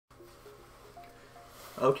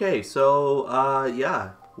Okay, so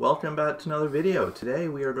yeah, welcome back to another video. Today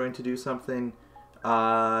we are going to do something,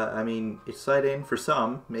 exciting for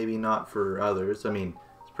some, maybe not for others. It's a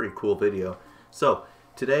pretty cool video. So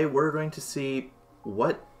today we're going to see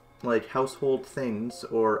what household things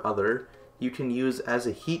or other you can use as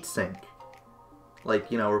a heat sink.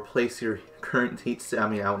 Replace your current heat sink.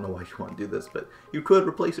 I don't know why you want to do this, but you could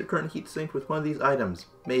replace your current heat sink with one of these items,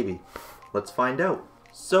 maybe. Let's find out.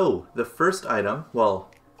 So, the first item,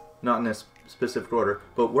 well, not in a specific order,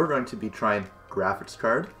 but we're going to be trying graphics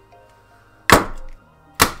card,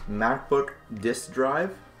 MacBook disk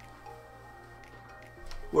drive,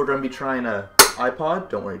 we're going to be trying a iPod,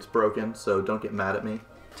 don't worry it's broken, so don't get mad at me,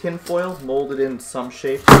 tinfoil molded in some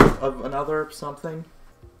shape of another something,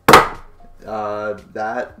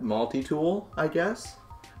 that multi-tool, I guess.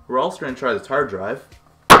 We're also going to try this hard drive.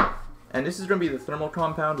 And this is going to be the thermal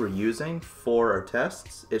compound we're using for our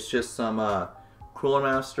tests. It's just some Cooler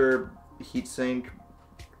Master heatsink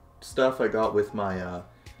stuff I got with my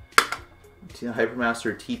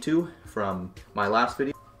Hypermaster T2 from my last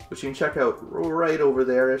video, which you can check out right over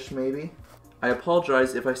there-ish maybe. I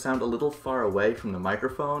apologize if I sound a little far away from the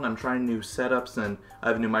microphone. I'm trying new setups and I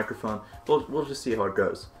have a new microphone. We'll just see how it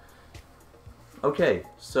goes. Okay,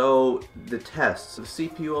 so the tests. The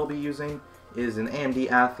CPU I'll be using is an AMD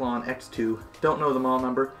Athlon X2. Don't know the model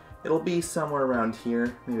number. It'll be somewhere around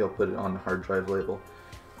here. Maybe I'll put it on the hard drive label.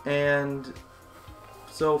 And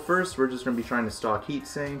so first we're just going to be trying to stock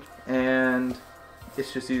heatsink, and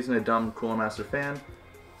it's just using a dumb Cooler Master fan.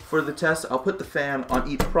 For the test, I'll put the fan on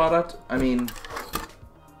each product. I don't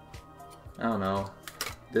know.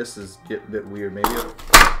 This is getting a bit weird.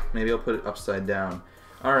 Maybe I'll put it upside down.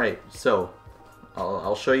 Alright, so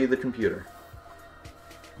I'll show you the computer.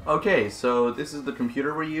 Okay, so this is the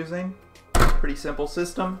computer we're using. Pretty simple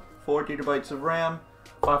system. 4 GB of RAM,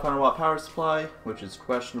 500 watt power supply, which is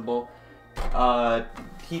questionable.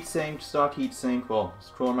 Heatsink, stock heatsink. Well, it's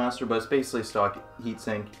Cooler Master, but it's basically stock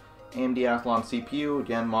heatsink. AMD Athlon CPU,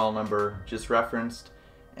 again model number just referenced,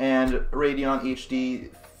 and Radeon HD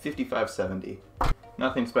 5570.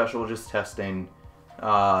 Nothing special, just testing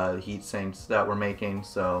heatsinks that we're making.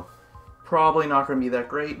 So probably not going to be that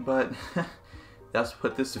great, but. That's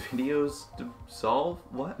what this video's to solve?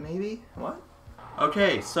 What, maybe? What?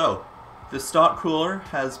 Okay, so the stock cooler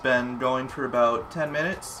has been going for about 10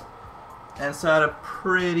 minutes, and it's at a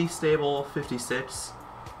pretty stable 56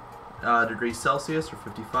 degrees Celsius, or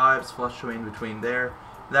 55, it's fluctuating between there.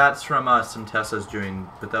 That's from some tests I was doing,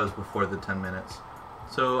 but that was before the 10 minutes.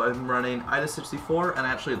 So I'm running IDA64, and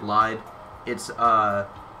I actually lied. It's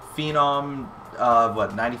Phenom,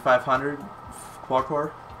 9500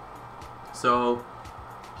 quad-core. So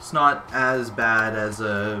it's not as bad as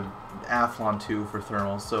a Athlon 2 for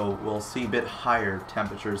thermal, so we'll see a bit higher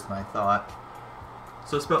temperatures than I thought.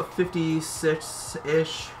 So it's about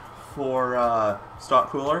 56-ish for stock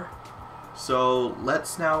cooler. So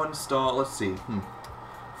let's now install, let's see.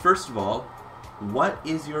 First of all, what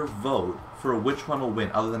is your vote for which one will win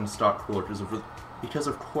other than stock cooler? Because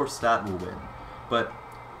of course that will win. But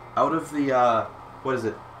out of the, what is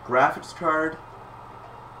it, graphics card,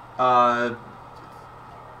 out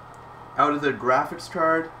of the graphics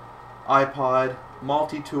card, iPod,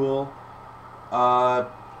 multi-tool,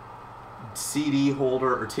 CD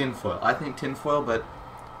holder, or tinfoil. I think tinfoil, but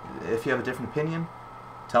if you have a different opinion,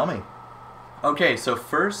 tell me. Okay, so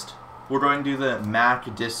first we're going to do the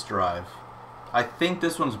Mac disk drive. I think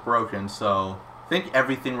this one's broken, so I think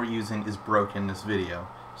everything we're using is broken in this video,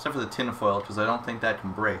 except for the tinfoil, because I don't think that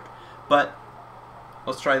can break. But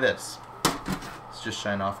let's try this. Let's just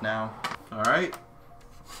shine off now. Alright.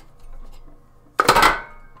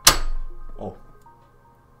 Oh,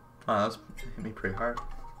 that's hit me pretty hard.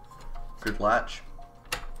 Good latch.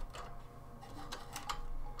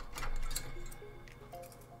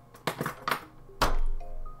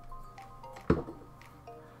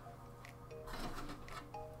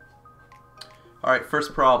 Alright,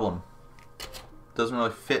 first problem. Doesn't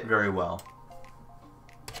really fit very well.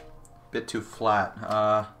 Bit too flat.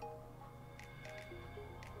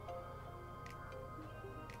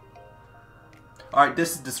 Alright,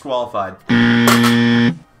 this is disqualified.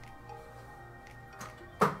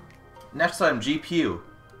 Next item, GPU.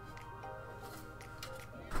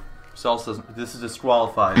 This is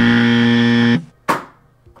disqualified.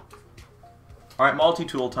 Alright,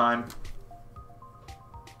 multi-tool time.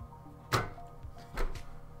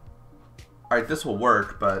 Alright, this will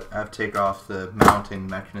work, but I have to take off the mounting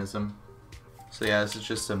mechanism. So yeah, this is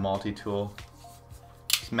just a multi-tool.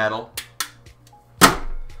 It's metal.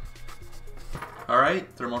 Alright,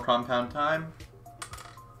 thermal compound time.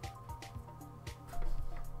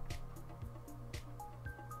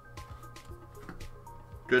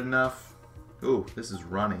 good enough. Ooh, this is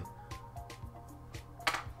runny.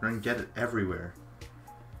 We're gonna get it everywhere.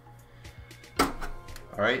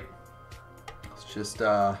 Alright. Let's just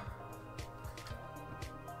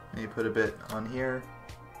maybe put a bit on here.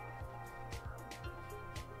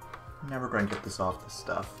 Never going to get this off the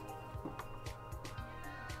stuff.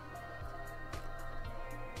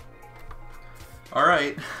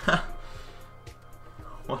 Alright.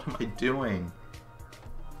 What am I doing?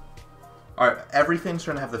 Alright, everything's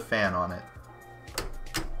trying to have the fan on it.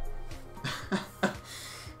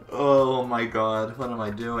 Oh my god, what am I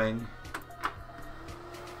doing?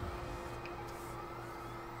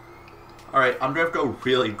 Alright, I'm gonna have to go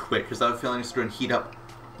really quick because I have a feeling it's going to heat up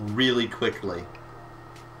really quickly.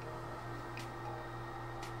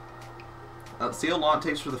 See how long it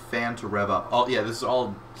takes for the fan to rev up. Oh yeah, this is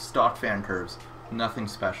all stock fan curves. Nothing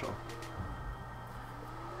special.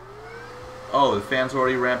 Oh, the fan's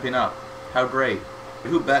already ramping up. How great.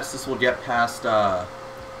 Who bets this will get past the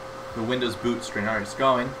Windows boot screen? Alright, it's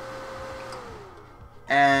going.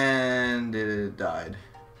 And it died.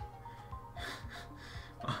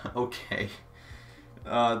 Okay.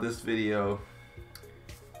 This video.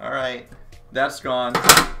 Alright. That's gone.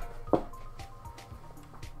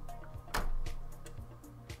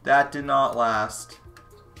 That did not last.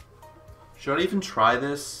 Should I even try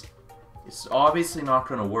this? It's obviously not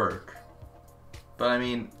going to work. But I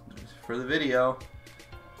mean, for the video.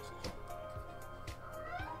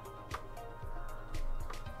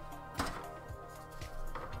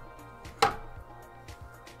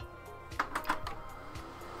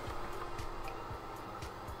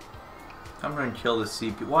 I'm going to kill the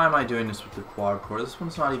CPU. Why am I doing this with the quad core? This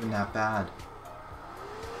one's not even that bad.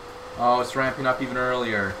 Oh, it's ramping up even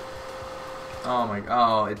earlier. Oh my,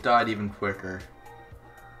 oh, it died even quicker.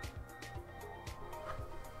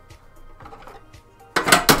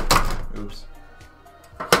 Oops.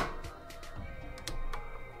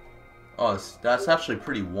 Oh, that's actually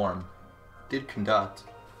pretty warm. Did conduct.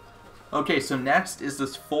 Okay, so next is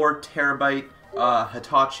this 4 terabyte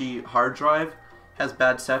Hitachi hard drive. Has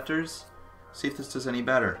bad sectors. See if this does any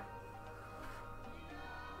better.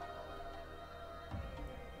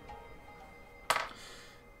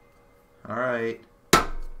 Alright.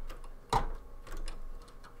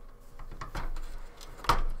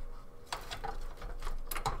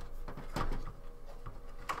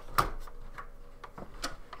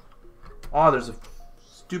 Oh, there's a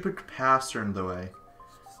stupid capacitor in the way.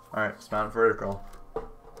 Alright, let's mount it vertical.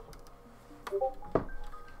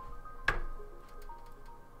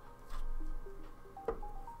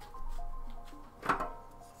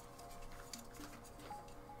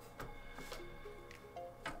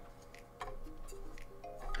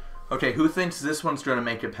 Okay, who thinks this one's going to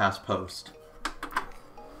make it past post?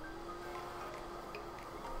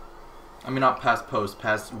 I mean, not past post,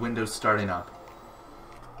 past Windows starting up.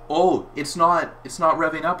 Oh, it's not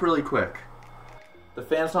revving up really quick. The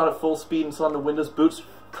fan's not at full speed and it's on the Windows boots.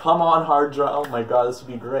 Come on, hard drive. Oh my god, this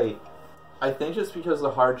would be great. I think it's because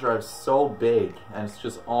the hard drive's so big and it's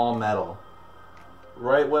just all metal.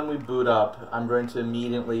 Right when we boot up, I'm going to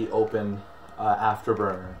immediately open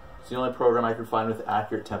Afterburner. It's the only program I can find with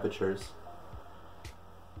accurate temperatures.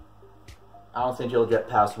 I don't think you'll get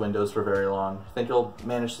past Windows for very long. I think you'll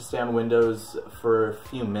manage to stay on Windows for a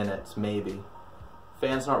few minutes, maybe.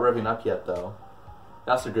 Fan's not revving up yet, though.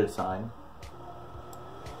 That's a good sign.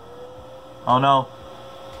 Oh no.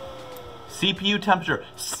 CPU temperature,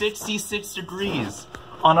 66 degrees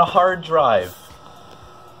on a hard drive.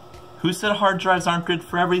 Who said hard drives aren't good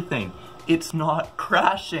for everything? It's not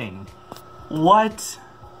crashing. What?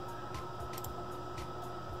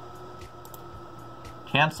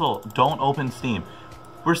 Cancel. Don't open Steam.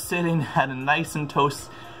 We're sitting at a nice and toast.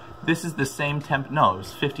 This is the same temp. No, it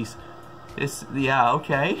was 50. Yeah,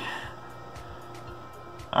 okay.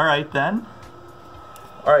 Alright then.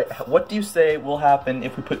 Alright, what do you say will happen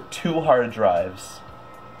if we put 2 hard drives?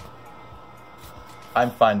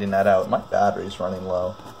 I'm finding that out. My battery's running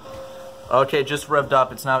low. Okay, just revved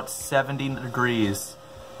up. It's now at 70 degrees.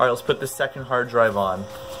 Alright, let's put the second hard drive on.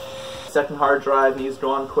 Second hard drive needs to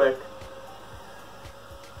go on quick.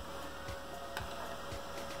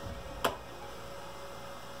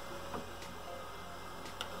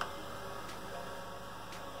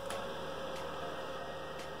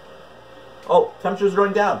 Oh, temperature's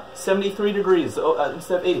going down. 73 degrees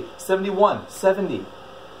instead of 80. 71, 70,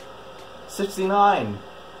 69.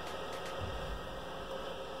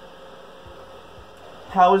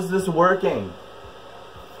 How is this working?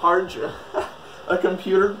 A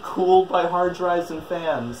computer cooled by hard drives and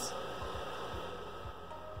fans.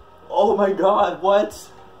 Oh my god,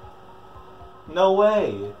 what? No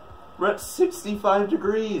way. We're at 65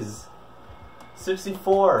 degrees.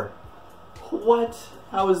 64. What?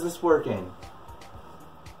 How is this working?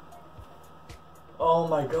 Oh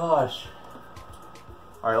my gosh.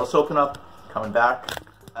 Alright, let's open up, coming back.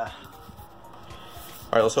 Alright,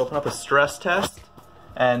 let's open up a stress test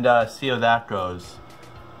and see how that goes.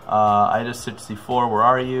 I just 64, where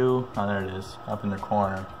are you? Oh, there it is, up in the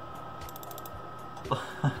corner.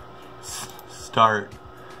 Start.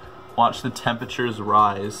 Watch the temperatures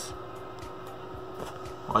rise.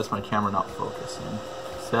 Why is my camera not focusing?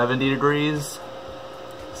 70 degrees,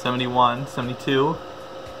 71, 72,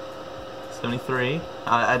 73.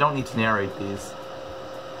 I don't need to narrate these.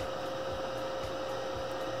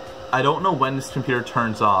 I don't know when this computer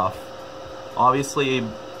turns off. Obviously,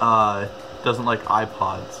 doesn't like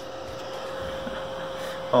iPods.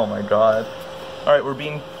 Oh my god. Alright, we're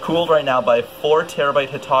being cooled right now by a 4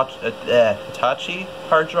 terabyte Hitachi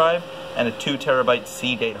hard drive and a 2 terabyte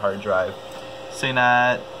Seagate hard drive. Sitting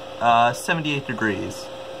at 78 degrees,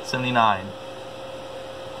 79.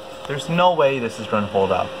 There's no way this is going to hold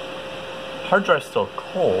up. Hard drive's still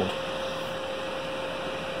cold.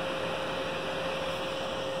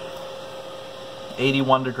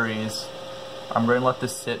 $81 degrees. I'm going to let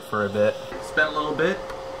this sit for a bit. Spent a little bit.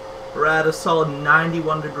 We're at a solid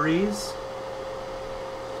 91 degrees.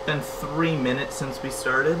 It's been 3 minutes since we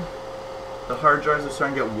started. The hard drives are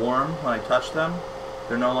starting to get warm when I touch them.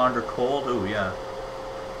 They're no longer cold. Ooh, yeah.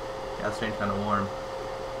 Yeah, it's getting kind of warm.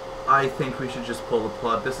 I think we should just pull the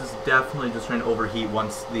plug. This is definitely just going to overheat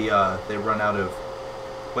once they run out of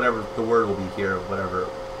whatever the word will be here, whatever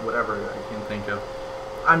I can think of.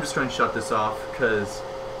 I'm just going to shut this off because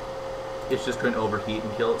it's just going to overheat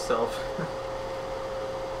and kill itself.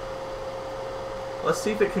 Let's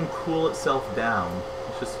see if it can cool itself down.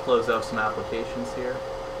 Let's just close out some applications here.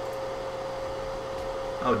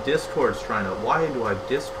 Oh, Discord's trying to... Why do I have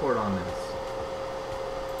Discord on this?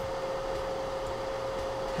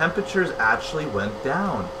 Temperatures actually went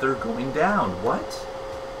down. They're going down. What?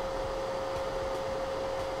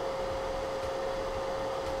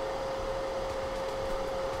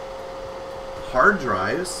 Hard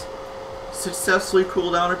drives successfully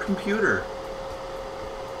cool down a computer.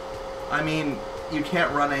 I mean, you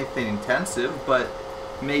can't run anything intensive, but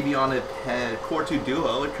maybe on a Core 2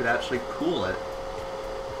 Duo it could actually cool it.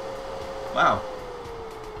 Wow.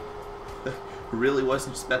 Really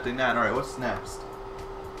wasn't expecting that. Alright, what's next?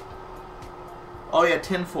 Oh yeah,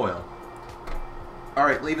 tinfoil.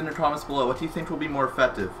 Alright, leave in the comments below. What do you think will be more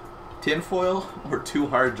effective? Tinfoil or 2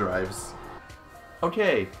 hard drives?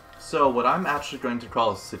 Okay, so what I'm actually going to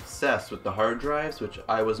call a success with the hard drives, which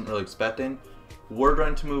I wasn't really expecting, we're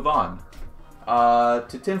going to move on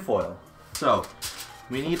to tinfoil. So,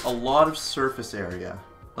 we need a lot of surface area.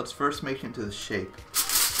 Let's first make it into the shape.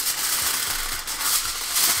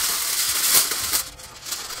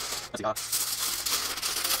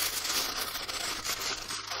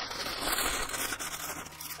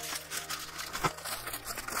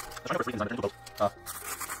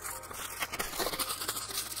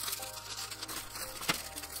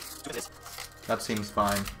 That seems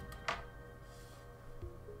fine.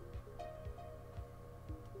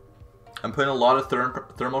 I'm putting a lot of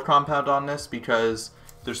thermal compound on this because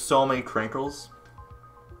there's so many crinkles.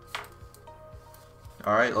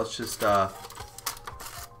 Alright, let's just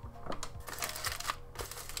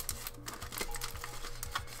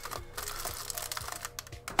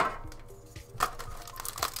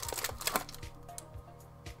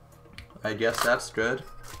I guess that's good.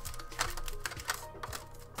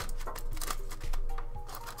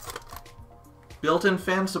 Built-in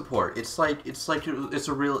fan support. It's a real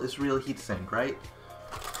heatsink, right?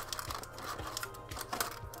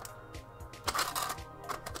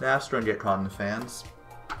 That's going to get caught in the fans.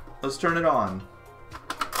 Let's turn it on.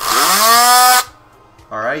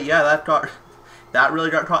 Alright, yeah, that really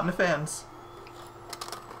got caught in the fans.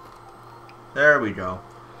 There we go.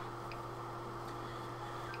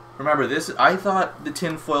 Remember this, I thought the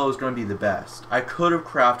tinfoil was going to be the best. I could have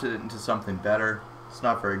crafted it into something better. It's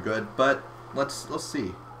not very good, but let's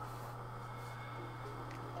see.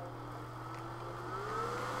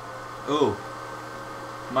 Ooh.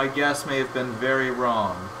 My guess may have been very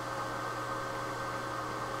wrong.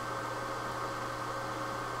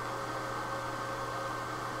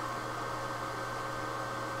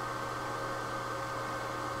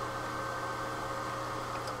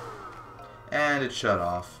 And it shut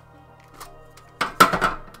off.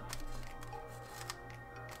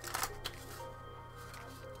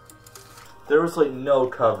 There was like no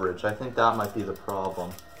coverage. I think that might be the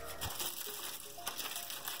problem.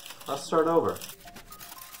 Let's start over.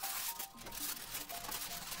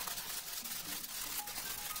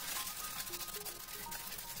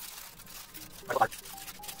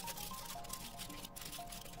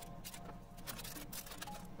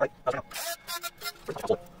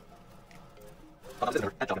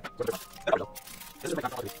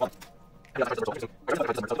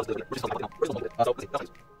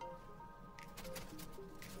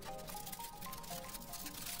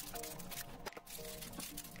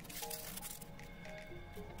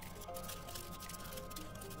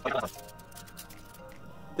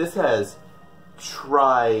 This has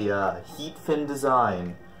heat fin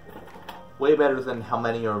design. Way better than how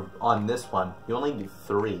many are on this one. You only do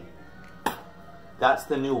 3. That's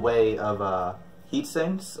the new way of heat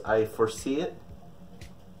sinks. I foresee it.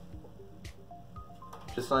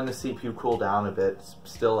 Just letting the CPU cool down a bit. It's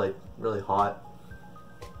still like really hot.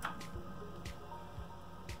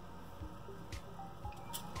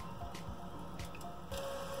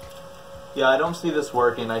 Yeah, I don't see this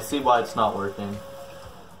working. I see why it's not working.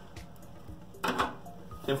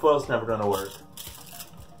 Tinfoil's never gonna work.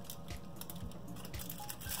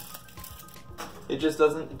 It just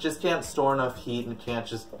doesn't. It just can't store enough heat and can't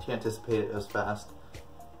dissipate it as fast.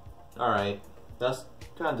 All right, that's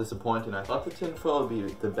kind of disappointing. I thought the tinfoil would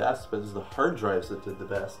be the best, but it's the hard drives that did the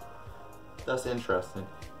best. That's interesting.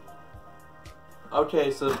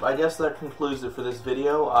 Okay, so I guess that concludes it for this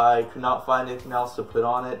video. I could not find anything else to put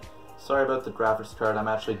on it. Sorry about the graphics card. I'm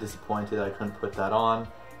actually disappointed I couldn't put that on.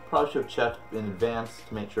 Probably should have checked in advance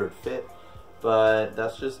to make sure it fit, but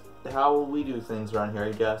that's just how we do things around here,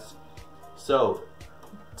 I guess. So,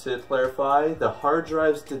 to clarify, the hard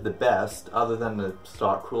drives did the best, other than the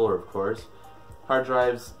stock cooler, of course. Hard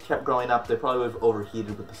drives kept going up. They probably would have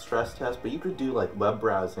overheated with the stress test, but you could do like web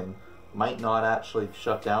browsing. Might not actually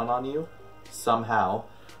shut down on you, somehow.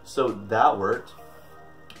 So that worked.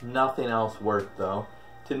 Nothing else worked though.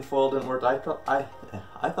 Tinfoil didn't work. I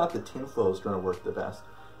thought the tinfoil was going to work the best.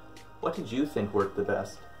 What did you think worked the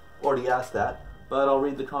best? Already asked that, but I'll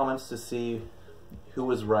read the comments to see who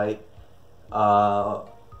was right,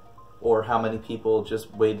 or how many people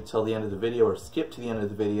just waited till the end of the video or skipped to the end of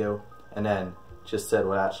the video and then just said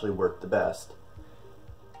what actually worked the best.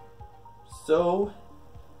 So,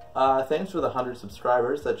 thanks for the 100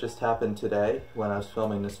 subscribers that just happened today when I was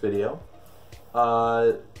filming this video.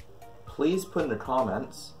 Please put in the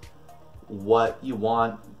comments what you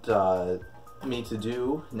want me to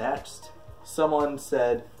do next. Someone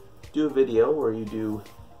said do a video where you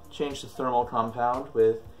change the thermal compound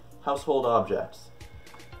with household objects,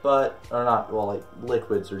 but or not, well, like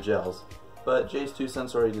liquids or gels. But Jay's 2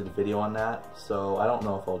 cents already did a video on that, so I don't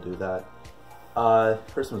know if I'll do that.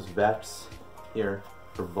 Person was Vex here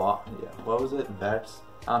for yeah, what was it? Vex?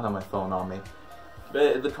 I don't have my phone on me.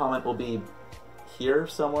 But the comment will be here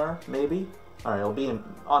somewhere, maybe. All right, it'll be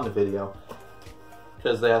on the video.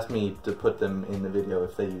 Because they asked me to put them in the video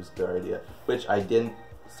if they used their idea, which I didn't,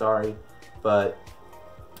 sorry, but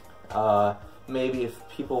maybe if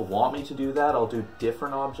people want me to do that, I'll do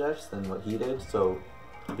different objects than what he did, so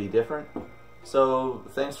it'll be different. So,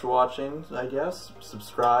 thanks for watching, I guess.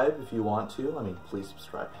 Subscribe if you want to. I mean, please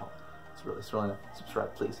subscribe. It's really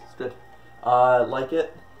subscribe, please. It's good. Like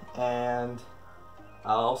it, and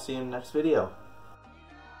I'll see you in the next video.